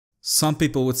Some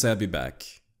people would say I'd be back,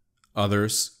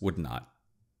 others would not.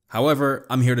 However,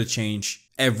 I'm here to change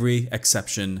every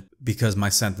exception because my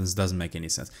sentence doesn't make any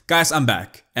sense. Guys, I'm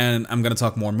back and I'm gonna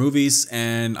talk more movies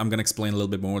and I'm gonna explain a little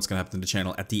bit more what's gonna happen to the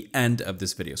channel at the end of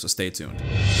this video, so stay tuned.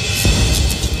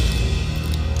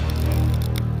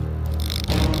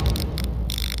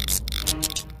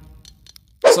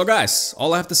 So guys,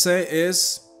 all I have to say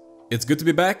is, it's good to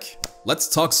be back. Let's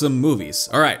talk some movies.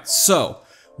 All right, so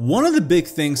one of the big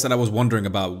things that I was wondering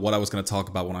about what I was going to talk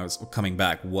about when I was coming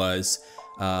back was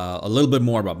a little bit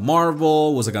more about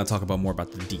Marvel. Was I going to talk about more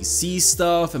about the DC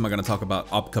stuff? Am I going to talk about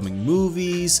upcoming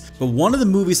movies? But one of the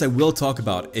movies I will talk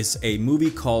about is a movie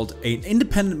called, an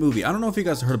independent movie. I don't know if you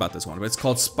guys heard about this one, but it's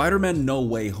called Spider-Man No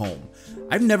Way Home.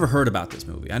 I've never heard about this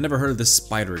movie. I never heard of this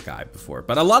spider guy before,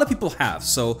 but a lot of people have.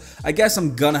 So I guess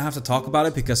I'm gonna have to talk about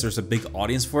it because there's a big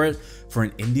audience for it. For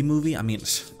an indie movie, I mean,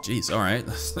 geez, all right.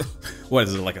 What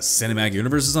is it, like a cinematic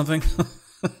universe or something?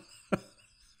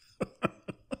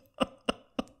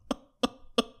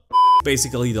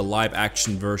 Basically the live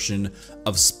action version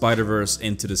of Spider-Verse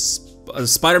into the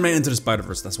Spider-Man Into the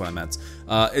Spider-Verse, that's what I meant.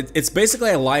 It's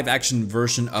basically a live action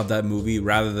version of that movie.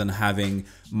 Rather than having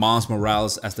Miles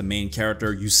Morales as the main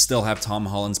character, you still have Tom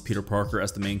Holland's Peter Parker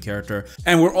as the main character.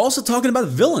 And we're also talking about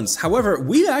villains. However,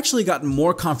 we've actually gotten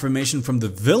more confirmation from the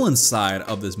villain side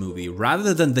of this movie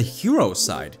rather than the hero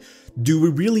side. Do we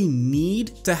really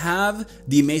need to have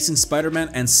the Amazing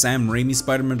Spider-Man and Sam Raimi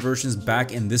Spider-Man versions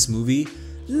back in this movie?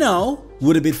 No.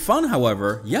 Would it be fun,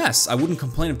 however? Yes, I wouldn't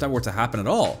complain if that were to happen at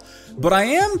all. But I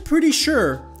am pretty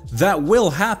sure that will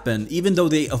happen, even though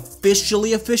they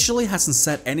officially hasn't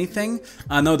said anything.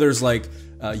 I know there's like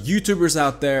YouTubers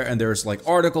out there and there's like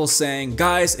articles saying,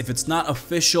 guys, if it's not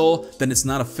official, then it's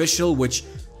not official, which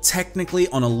technically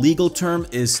on a legal term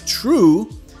is true.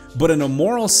 But in a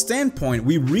moral standpoint,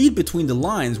 we read between the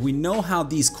lines. We know how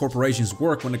these corporations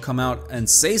work when they come out and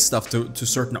say stuff to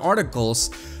certain articles.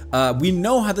 We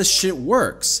know how this shit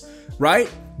works, right?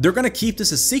 They're gonna keep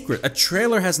this a secret. A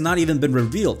trailer has not even been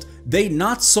revealed. They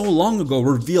not so long ago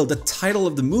revealed the title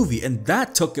of the movie, and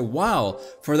that took a while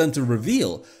for them to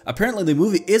reveal. Apparently the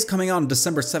movie is coming out on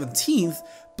December 17th,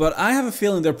 but I have a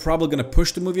feeling they're probably gonna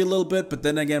push the movie a little bit. But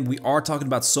then again, we are talking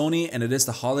about Sony and it is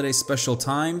the holiday special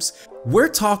times. We're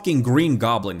talking Green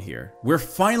Goblin here. We're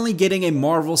finally getting a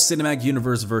Marvel Cinematic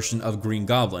Universe version of Green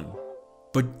Goblin.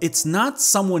 But it's not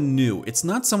someone new. It's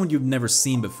not someone you've never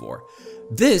seen before.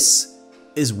 This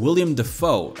is Willem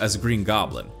Dafoe as Green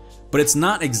Goblin. But it's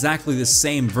not exactly the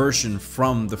same version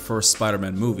from the first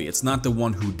Spider-Man movie. It's not the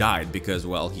one who died because,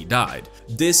 well, he died.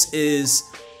 This is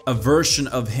a version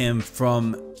of him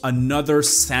from another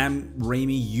Sam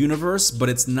Raimi universe, but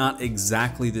it's not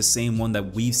exactly the same one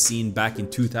that we've seen back in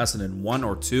 2001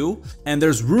 or 2. And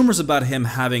there's rumors about him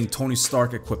having Tony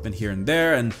Stark equipment here and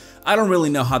there, and I don't really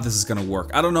know how this is gonna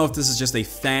work. I don't know if this is just a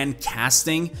fan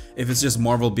casting, if it's just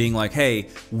Marvel being like, hey,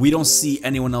 we don't see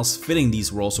anyone else fitting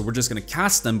these roles, so we're just gonna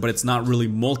cast them, but it's not really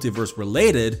multiverse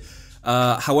related.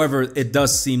 However, it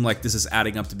does seem like this is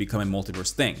adding up to become a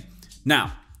multiverse thing.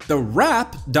 Now,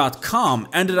 TheWrap.com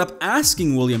ended up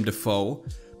asking Willem Dafoe,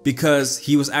 because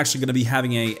he was actually going to be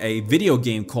having a video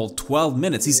game called 12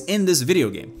 Minutes. He's in this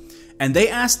video game. And they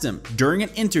asked him during an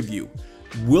interview,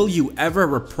 will you ever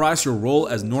reprise your role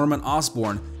as Norman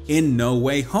Osborn in No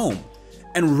Way Home?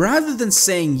 And rather than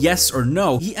saying yes or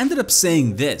no, he ended up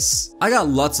saying this: I got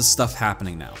lots of stuff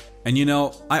happening now. And you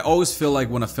know, I always feel like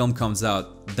when a film comes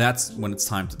out, that's when it's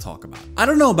time to talk about it. I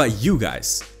don't know about you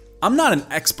guys. I'm not an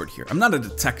expert here. I'm not a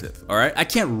detective, all right? I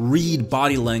can't read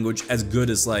body language as good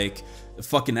as like the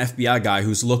fucking FBI guy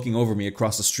who's looking over me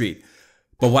across the street.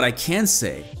 But what I can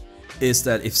say is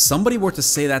that if somebody were to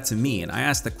say that to me and I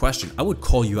asked the question, I would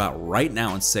call you out right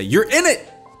now and say, you're in it.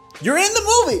 You're in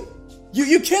the movie.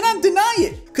 You cannot deny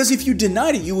it. Because if you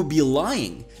denied it, you would be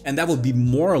lying. And that would be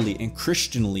morally and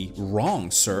Christianly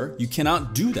wrong, sir. You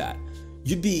cannot do that.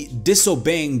 You'd be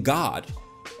disobeying God.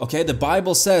 Okay, the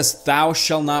Bible says, thou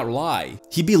shalt not lie.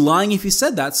 He'd be lying if he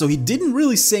said that, so he didn't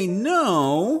really say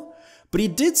no, but he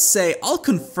did say, I'll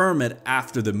confirm it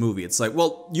after the movie. It's like,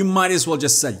 well, you might as well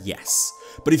just said yes.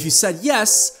 But if you said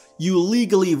yes, you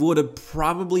legally would have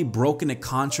probably broken a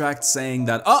contract saying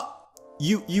that, oh,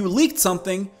 you leaked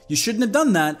something, you shouldn't have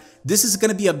done that, this is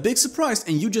gonna be a big surprise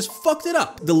and you just fucked it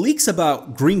up. The leaks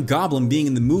about Green Goblin being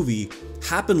in the movie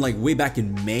happened like way back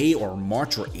in May or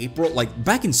March or April, like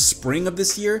back in spring of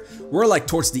this year. We're like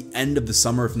towards the end of the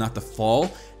summer, if not the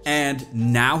fall, and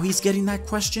now he's getting that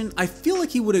question. I feel like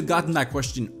he would have gotten that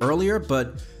question earlier,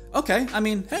 but okay, I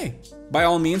mean, hey, by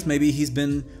all means, maybe he's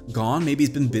been gone, maybe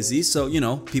he's been busy, so, you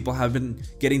know, people have been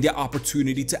getting the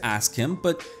opportunity to ask him,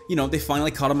 but, you know, they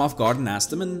finally caught him off guard and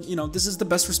asked him, and, you know, this is the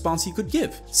best response he could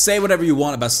give. Say whatever you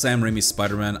want about Sam Raimi's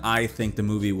Spider-Man. I think the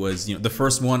movie was, you know, the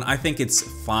first one, I think it's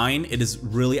fine. It is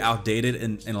really outdated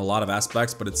in a lot of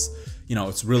aspects, but it's, you know,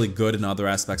 it's really good in other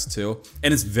aspects too.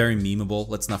 And it's very memeable.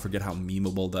 Let's not forget how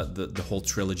memeable the whole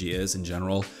trilogy is in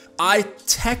general. I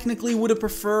technically would have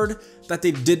preferred that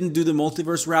they didn't do the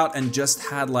multiverse route and just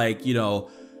had, like, you know,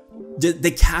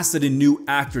 they casted a new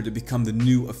actor to become the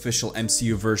new official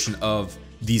MCU version of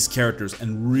these characters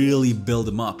and really build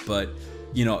them up. But,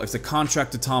 you know, if the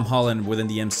contract to Tom Holland within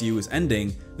the MCU is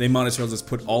ending, they might as well just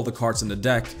put all the cards in the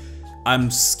deck.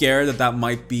 I'm scared that that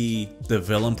might be the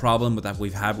villain problem that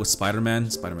we've had with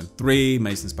Spider-Man, Spider-Man 3,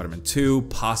 Amazing Spider-Man 2,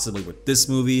 possibly with this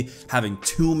movie, having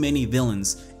too many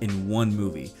villains in one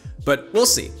movie. But we'll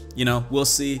see, you know, we'll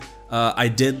see. I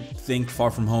did think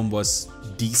Far From Home was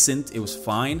decent, it was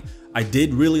fine. I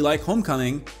did really like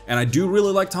Homecoming, and I do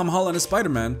really like Tom Holland as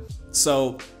Spider-Man,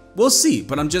 so we'll see.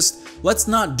 But let's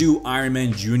not do Iron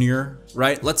Man Jr.,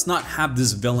 right? Let's not have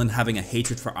this villain having a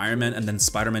hatred for Iron Man and then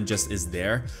Spider-Man just is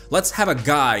there. Let's have a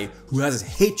guy who has a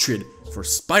hatred for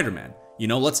Spider-Man. You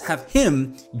know, let's have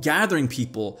him gathering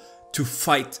people to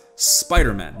fight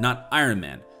Spider-Man, not Iron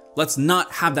Man. Let's not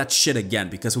have that shit again,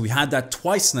 because we had that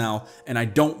twice now, and I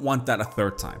don't want that a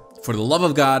third time. For the love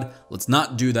of God, let's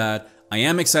not do that. I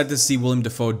am excited to see Willem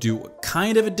Dafoe do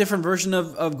kind of a different version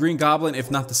of Green Goblin,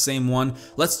 if not the same one.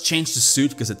 Let's change the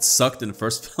suit because it sucked in the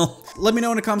first film. Let me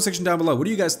know in the comment section down below. What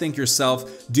do you guys think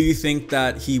yourself? Do you think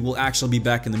that he will actually be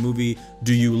back in the movie?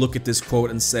 Do you look at this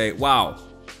quote and say, wow,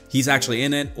 he's actually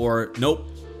in it? Or nope,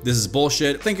 this is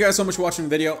bullshit. Thank you guys so much for watching the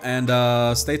video,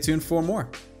 and stay tuned for more.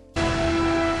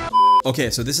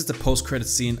 Okay, so this is the post-credit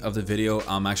scene of the video.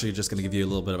 I'm actually just gonna give you a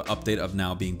little bit of an update of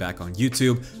now being back on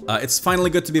YouTube. It's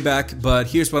finally good to be back, but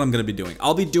here's what I'm gonna be doing.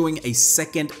 I'll be doing a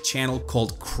second channel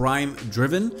called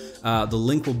MovieDriven. The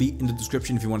link will be in the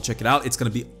description if you want to check it out. It's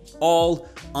gonna be all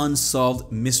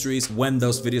unsolved mysteries. When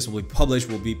those videos will be published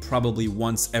will be probably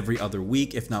once every other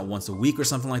week, if not once a week or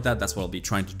something like that. That's what I'll be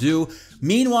trying to do.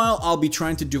 Meanwhile, I'll be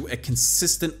trying to do a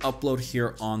consistent upload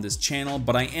here on this channel,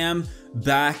 but I am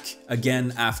back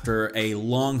again after a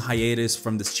long hiatus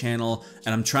from this channel,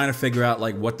 and I'm trying to figure out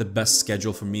like what the best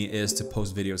schedule for me is to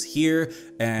post videos here,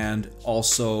 and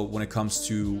also when it comes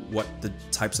to what the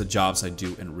types of jobs I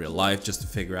do in real life, just to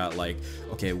figure out like,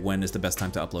 okay, when is the best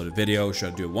time to upload a video?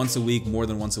 Should I do it once a week, more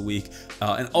than once a week?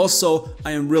 And also,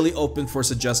 I am really open for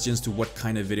suggestions to what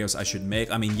kind of videos I should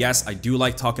make. I mean, yes, I do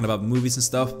like talking about movies and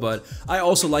stuff, but I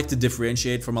also like to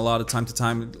differentiate from a lot of time to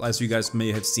time, as you guys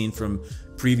may have seen from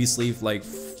previously, like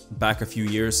back a few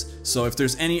years. So if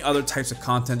there's any other types of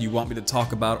content you want me to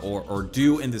talk about or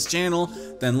do in this channel,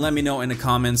 then let me know in the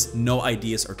comments. No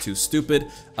ideas are too stupid.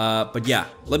 But yeah,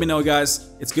 let me know,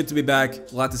 guys. It's good to be back.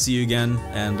 Glad to see you again,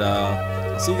 and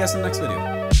I'll see you guys in the next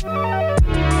video.